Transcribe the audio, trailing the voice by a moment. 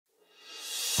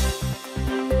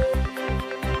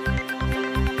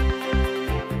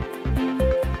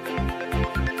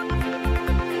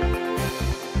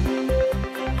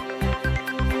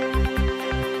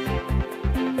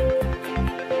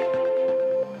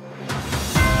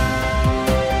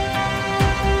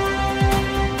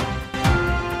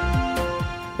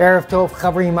Erev Tov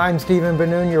Chavrim, I'm Stephen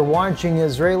Ben-Nun. You're watching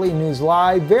Israeli News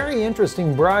Live. Very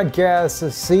interesting broadcast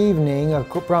this evening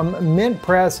from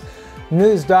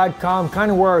mintpressnews.com, kind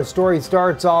of where our story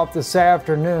starts off this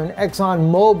afternoon.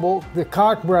 ExxonMobil, the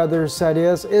Koch brothers, that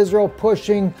is, Israel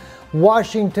pushing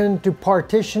Washington to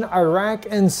partition Iraq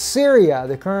and Syria.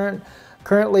 The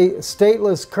currently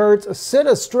stateless Kurds sit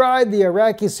astride the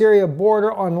Iraqi-Syria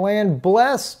border on land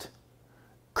blessed,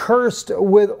 cursed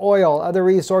with oil, other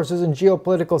resources, and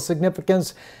geopolitical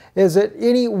significance. Is it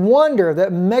any wonder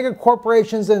that mega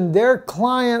corporations and their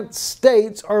client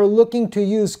states are looking to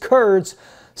use Kurds,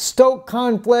 stoke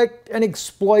conflict, and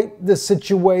exploit the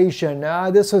situation?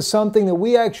 This was something that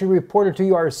we actually reported to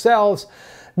you ourselves,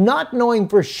 not knowing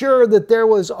for sure that there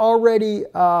was already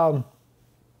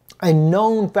a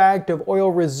known fact of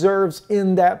oil reserves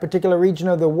in that particular region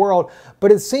of the world.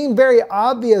 But it seemed very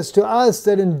obvious to us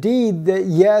that indeed, that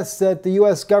yes, that the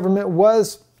U.S. government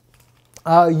was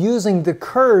using the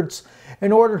Kurds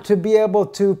in order to be able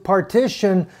to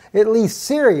partition at least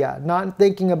Syria, not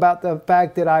thinking about the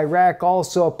fact that Iraq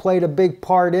also played a big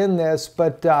part in this,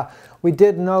 but we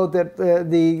did know that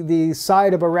the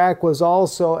side of Iraq was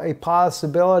also a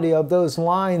possibility of those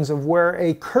lines of where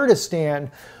a Kurdistan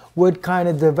would kind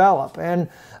of develop. And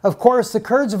of course, the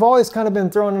Kurds have always kind of been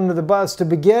thrown under the bus to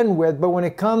begin with, but when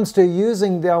it comes to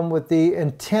using them with the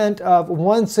intent of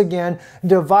once again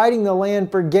dividing the land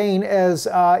for gain, as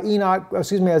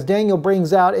as Daniel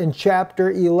brings out in chapter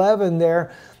 11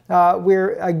 there,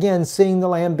 we're again seeing the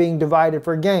land being divided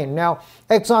for gain. Now,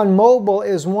 ExxonMobil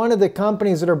is one of the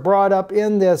companies that are brought up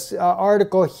in this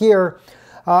article here.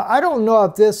 I don't know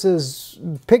if this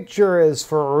picture is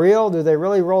for real. Do they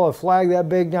really roll a flag that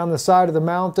big down the side of the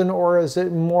mountain, or is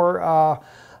it more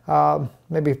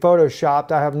maybe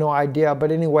photoshopped? I have no idea.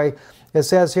 But anyway, it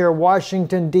says here,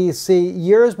 Washington, D.C.,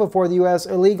 years before the U.S.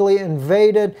 illegally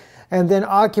invaded and then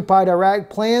occupied Iraq,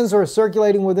 plans are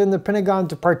circulating within the Pentagon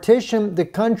to partition the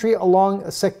country along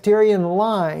sectarian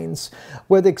lines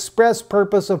with express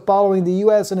purpose of following the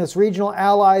U.S. and its regional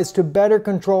allies to better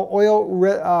control oil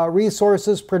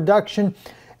resources, production,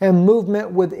 and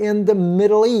movement within the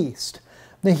Middle East.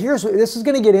 Now this is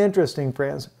going to get interesting,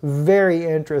 friends. Very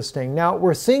interesting. Now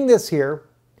we're seeing this here,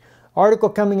 article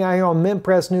coming out here on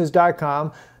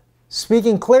mintpressnews.com,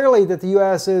 speaking clearly that the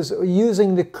U.S. is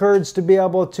using the Kurds to be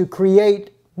able to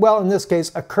create, well, in this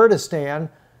case, a Kurdistan,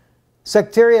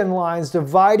 sectarian lines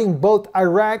dividing both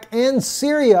Iraq and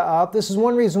Syria up. This is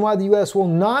one reason why the U.S. will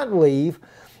not leave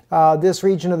this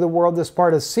region of the world, this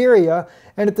part of Syria.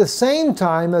 And at the same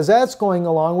time, as that's going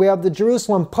along, we have the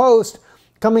Jerusalem Post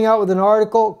coming out with an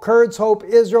article, Kurds hope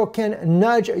Israel can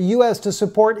nudge U.S. to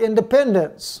support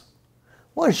independence.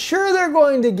 Well, sure they're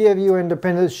going to give you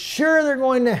independence. Sure they're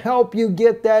going to help you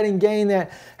get that and gain that.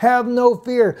 Have no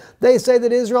fear. They say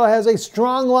that Israel has a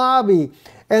strong lobby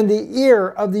and the ear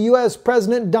of the U.S.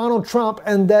 President Donald Trump,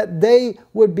 and that they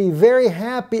would be very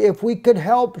happy if we could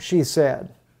help, she said.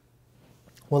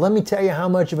 Well, let me tell you how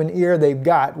much of an ear they've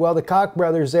got. Well, the Koch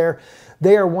brothers there,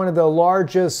 they are one of the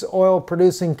largest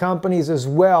oil-producing companies as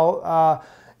well.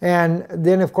 And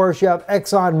then, of course, you have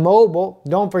ExxonMobil.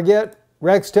 Don't forget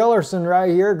Rex Tillerson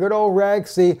right here, good old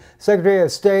Rex, the Secretary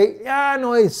of State. Yeah, I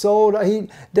know he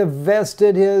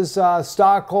divested his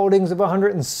stock holdings of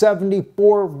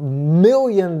 $174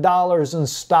 million in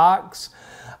stocks.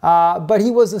 But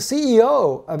he was the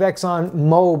CEO of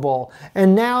ExxonMobil,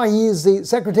 and now he's the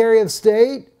Secretary of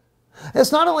State.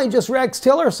 It's not only just Rex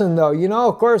Tillerson, though. You know,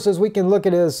 of course, as we can look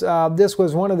at his, this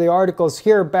was one of the articles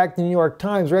here back in the New York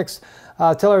Times. Rex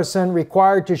Tillerson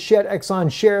required to shed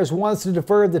Exxon shares, wants to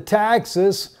defer the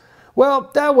taxes.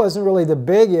 Well, that wasn't really the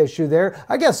big issue there.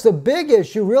 I guess the big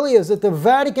issue really is that the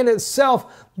Vatican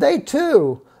itself, they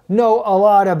too know a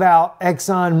lot about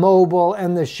ExxonMobil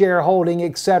and the shareholding,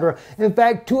 etc. In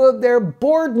fact, two of their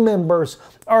board members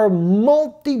are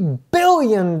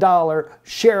multi-billion-dollar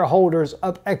shareholders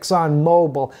of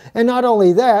ExxonMobil. And not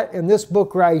only that, in this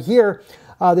book right here,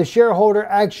 the Shareholder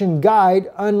Action Guide,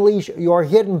 Unleash Your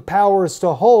Hidden Powers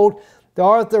to Hold, the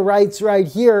author writes right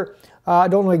here, I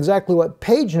don't know exactly what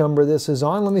page number this is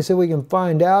on. Let me see if we can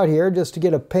find out here just to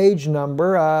get a page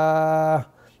number.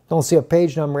 Don't see a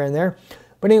page number in there.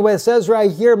 But anyway, it says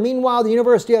right here, meanwhile, the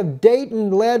University of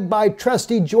Dayton, led by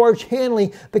trustee George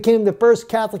Hanley, became the first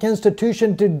Catholic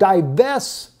institution to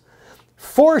divest,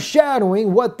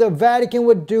 foreshadowing what the Vatican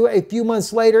would do a few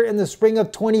months later in the spring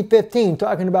of 2015,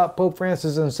 talking about Pope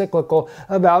Francis' encyclical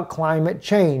about climate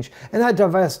change. And that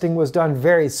divesting was done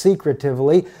very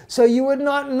secretively, so you would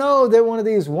not know that one of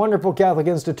these wonderful Catholic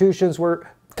institutions were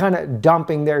kind of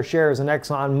dumping their shares in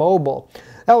ExxonMobil.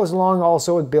 That was along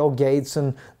also with Bill Gates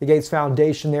and the Gates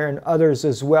Foundation there and others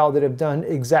as well that have done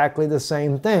exactly the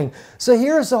same thing. So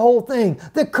here's the whole thing.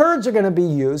 The Kurds are going to be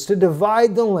used to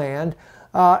divide the land.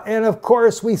 And of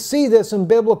course, we see this in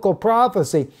biblical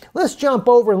prophecy. Let's jump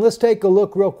over and let's take a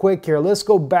look real quick here. Let's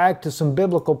go back to some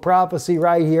biblical prophecy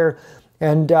right here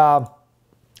and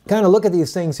kind of look at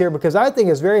these things here, because I think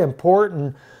it's very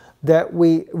important that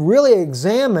we really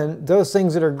examine those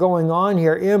things that are going on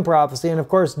here in prophecy. And of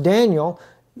course, Daniel,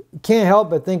 can't help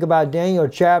but think about Daniel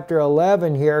chapter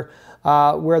 11 here,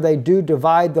 where they do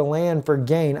divide the land for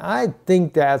gain. I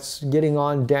think that's getting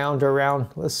on down to around,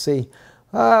 let's see,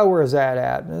 where is that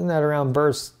at? Isn't that around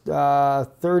verse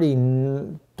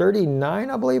 39,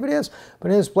 I believe it is?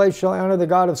 But in his place shall I honor the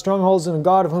God of strongholds, and the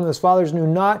God of whom his fathers knew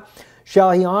not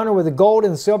shall he honor with gold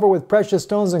and silver, with precious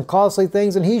stones and costly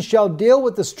things, and he shall deal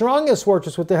with the strongest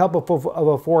fortress with the help of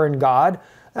a foreign god.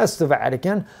 That's the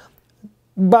Vatican.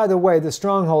 By the way, the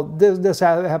stronghold, this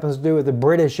happens to do with the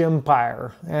British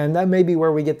Empire, and that may be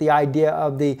where we get the idea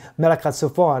of the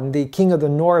Melchizedek, the king of the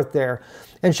north there.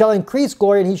 And shall increase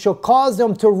glory, and he shall cause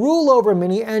them to rule over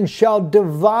many, and shall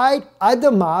divide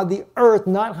Adamah, the earth,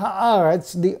 not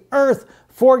Haaretz, the earth,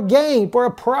 for gain, for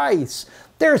a price.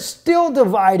 They're still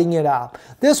dividing it up.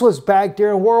 This was back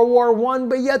during World War I,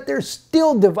 but yet they're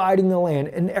still dividing the land.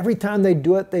 And every time they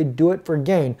do it for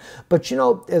gain. But you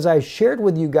know, as I shared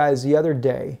with you guys the other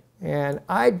day, and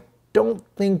I don't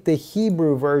think the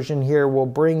Hebrew version here will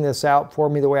bring this out for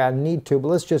me the way I need to, but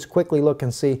let's just quickly look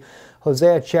and see.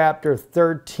 Hosea chapter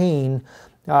 13.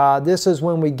 This is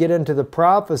when we get into the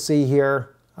prophecy here,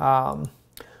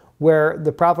 where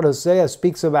the prophet Hosea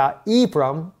speaks about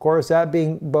Ephraim, of course that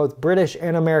being both British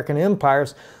and American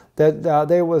empires, that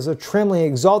there was a trembling,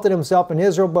 exalted himself in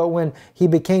Israel, but when he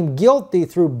became guilty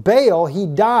through Baal, he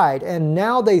died. And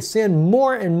now they sin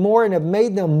more and more, and have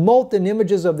made them molten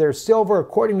images of their silver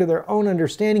according to their own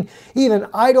understanding, even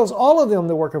idols, all of them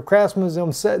the work of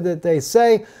craftsmanship, that they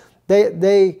say.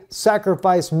 They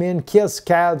sacrifice men, kiss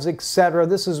calves, etc.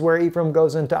 This is where Ephraim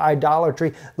goes into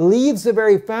idolatry, leaves the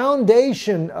very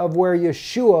foundation of where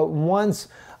Yeshua once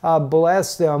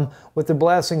blessed them with the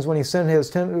blessings when he sent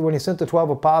the 12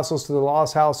 apostles to the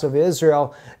lost house of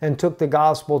Israel and took the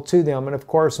gospel to them. And of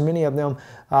course, many of them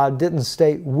didn't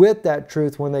stay with that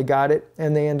truth when they got it,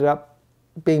 and they ended up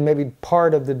being maybe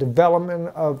part of the development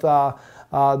of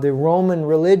the Roman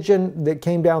religion that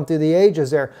came down through the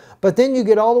ages there. But then you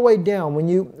get all the way down. When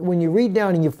you read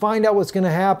down and you find out what's going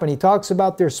to happen, he talks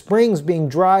about their springs being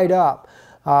dried up.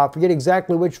 I forget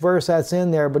exactly which verse that's in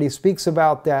there, but he speaks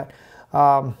about that.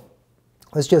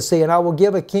 Let's just see, and I will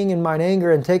give a king in mine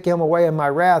anger and take him away in my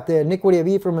wrath. The iniquity of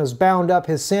Ephraim is bound up,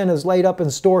 his sin is laid up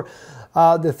in store.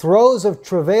 The throes of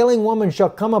travailing woman shall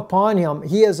come upon him.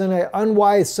 He is an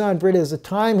unwise son, for it is a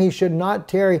time he should not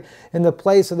tarry in the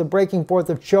place of the breaking forth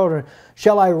of children.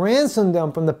 Shall I ransom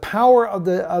them from the power of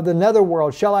the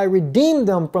netherworld? Shall I redeem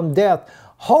them from death?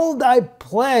 Hold thy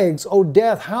plagues, O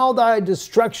death, how thy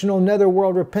destruction, O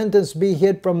netherworld. Repentance be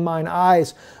hid from mine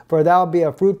eyes, for thou be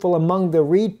a fruitful among the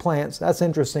reed plants. That's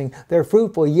interesting. They're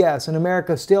fruitful, yes, and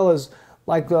America still is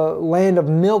like the land of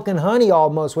milk and honey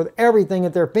almost, with everything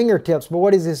at their fingertips. But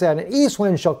what does he say? An east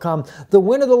wind shall come, the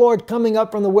wind of the Lord coming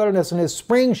up from the wilderness, and his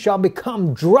springs shall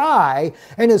become dry,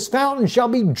 and his fountain shall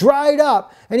be dried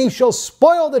up, and he shall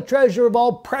spoil the treasure of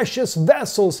all precious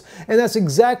vessels. And that's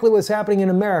exactly what's happening in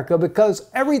America, because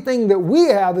everything that we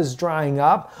have is drying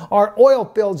up. Our oil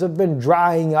fields have been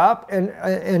drying up,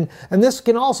 and this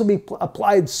can also be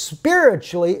applied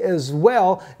spiritually as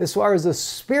well, as far as the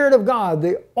Spirit of God,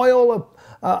 the oil of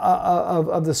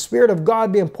the Spirit of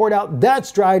God being poured out,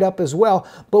 that's dried up as well.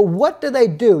 But what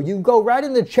do? You go right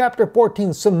into chapter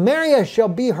 14. Samaria shall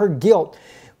be her guilt,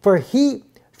 for she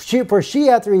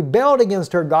hath rebelled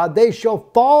against her God. They shall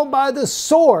fall by the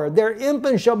sword. Their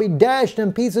infants shall be dashed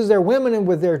in pieces. Their women and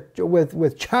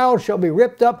with child shall be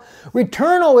ripped up.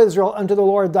 Return, O Israel, unto the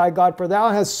Lord thy God, for thou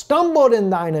hast stumbled in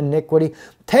thine iniquity.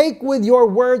 Take with your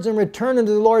words and return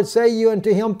unto the Lord. Say you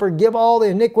unto him, forgive all the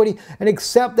iniquity and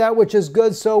accept that which is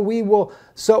good. So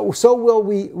will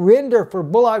we render for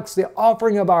bullocks the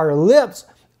offering of our lips.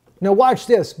 Now watch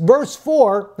this. Verse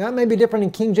 4, that may be different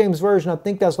in King James Version. I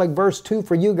think that's like verse 2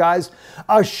 for you guys.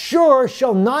 Assure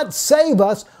shall not save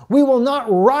us. We will not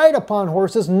ride upon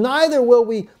horses, neither will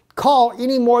we call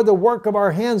any more the work of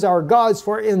our hands our gods,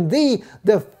 for in thee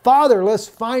the fatherless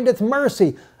findeth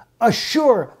mercy.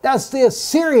 Assure, that's the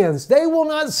Assyrians. They will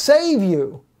not save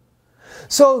you.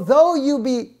 So though you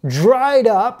be dried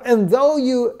up, and though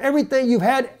you've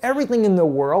had everything in the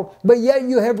world, but yet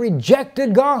you have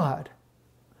rejected God.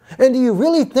 And do you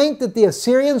really think that the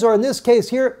Assyrians, or in this case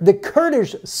here, the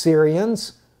Kurdish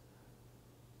Syrians,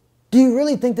 do you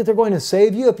really think that they're going to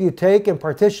save you if you take and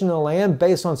partition the land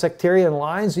based on sectarian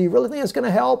lines? Do you really think it's going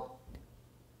to help?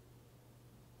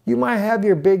 You might have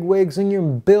your big wigs and your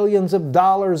billions of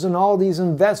dollars and all these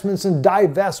investments and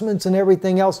divestments and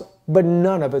everything else, but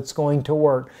none of it's going to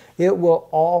work. It will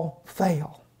all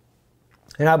fail.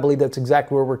 And I believe that's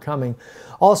exactly where we're coming.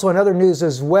 Also, in other news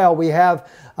as well, we have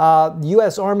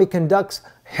U.S. Army conducts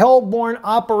hellborn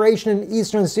operation in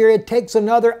eastern Syria, takes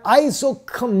another ISIL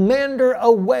commander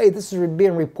away. This is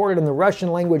being reported in the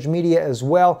Russian language media as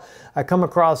well. I come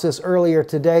across this earlier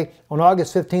today. On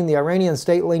August 15, the Iranian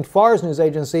state-linked Fars news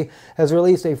agency has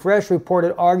released a fresh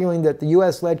report arguing that the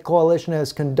U.S.-led coalition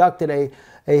has conducted a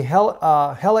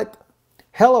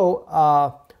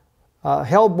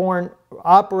hellborn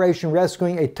operation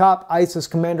rescuing a top ISIS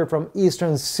commander from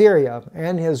eastern Syria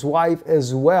and his wife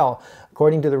as well.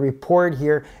 According to the report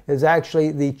here, is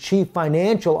actually the chief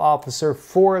financial officer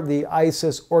for the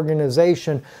ISIS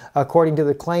organization, according to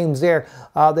the claims there.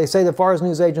 They say the Fars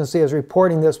news agency is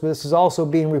reporting this, but this is also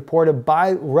being reported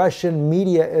by Russian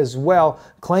media as well,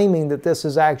 claiming that this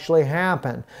has actually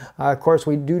happened. Of course,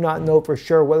 we do not know for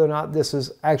sure whether or not this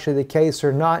is actually the case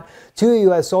or not. 2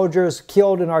 U.S. soldiers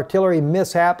killed in artillery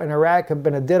mishap in Iraq have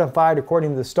been identified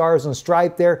according to the Stars and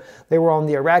Stripes there. They were on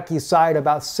the Iraqi side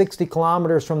about 60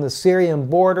 kilometers from the Syrian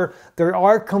border. There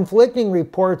are conflicting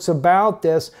reports about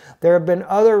this. There have been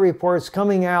other reports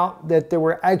coming out that there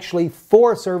were actually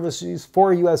 4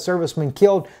 U.S. servicemen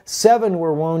killed, 7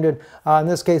 were wounded. In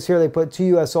this case here, they put 2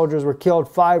 U.S. soldiers were killed,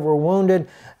 5 were wounded.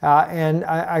 And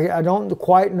I don't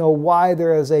quite know why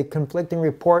there is a conflicting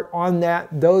report on that.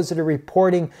 Those that are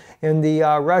reporting in the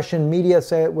Russian media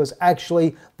say it was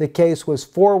actually the case was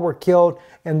 4 were killed,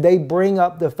 and they bring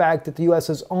up the fact that the U.S.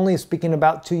 is only speaking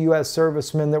about 2 U.S.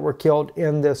 servicemen that were killed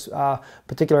in this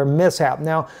particular mishap.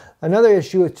 Now, another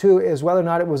issue too is whether or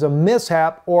not it was a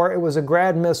mishap or it was a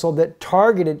Grad missile that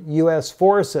targeted U.S.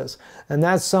 forces. And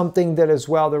that's something that as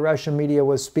well the Russian media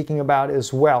was speaking about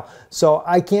as well. So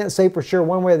I can't say for sure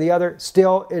one way or the other.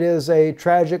 Still, it is a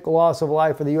tragic loss of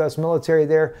life for the U.S. military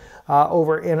there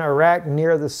over in Iraq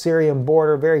near the Syrian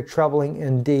border. Very troubling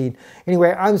indeed.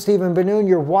 Anyway, I'm Stephen Benoon.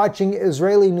 You're watching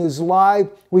Israeli News Live.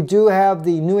 We do have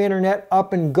the new internet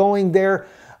up and going there.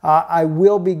 I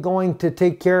will be going to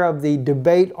take care of the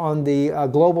debate on the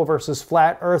global versus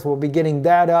flat earth. We'll be getting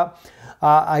that up.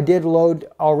 I did load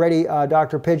already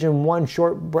Dr. Pigeon one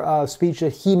short speech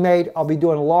that he made. I'll be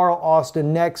doing Laurel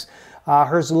Austin next.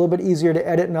 Hers is a little bit easier to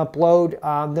edit and upload.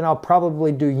 Then I'll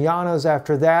probably do Yana's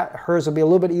after that. Hers will be a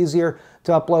little bit easier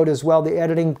to upload as well, the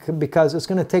editing, because it's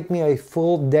going to take me a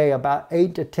full day, about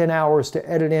 8 to 10 hours to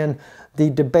edit in the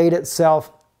debate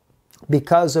itself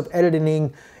because of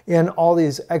editing in all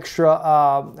these extra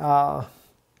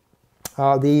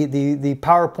the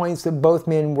PowerPoints that both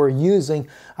men were using.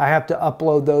 I have to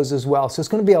upload those as well. So it's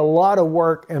going to be a lot of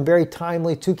work and very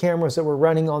timely. 2 cameras that we're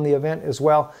running on the event as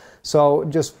well. So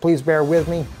just please bear with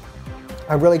me.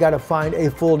 I really got to find a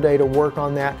full day to work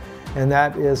on that, and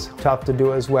that is tough to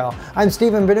do as well. I'm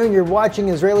Stephen Benoon. You're watching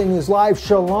Israeli News Live.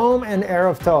 Shalom and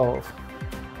Erev Tov.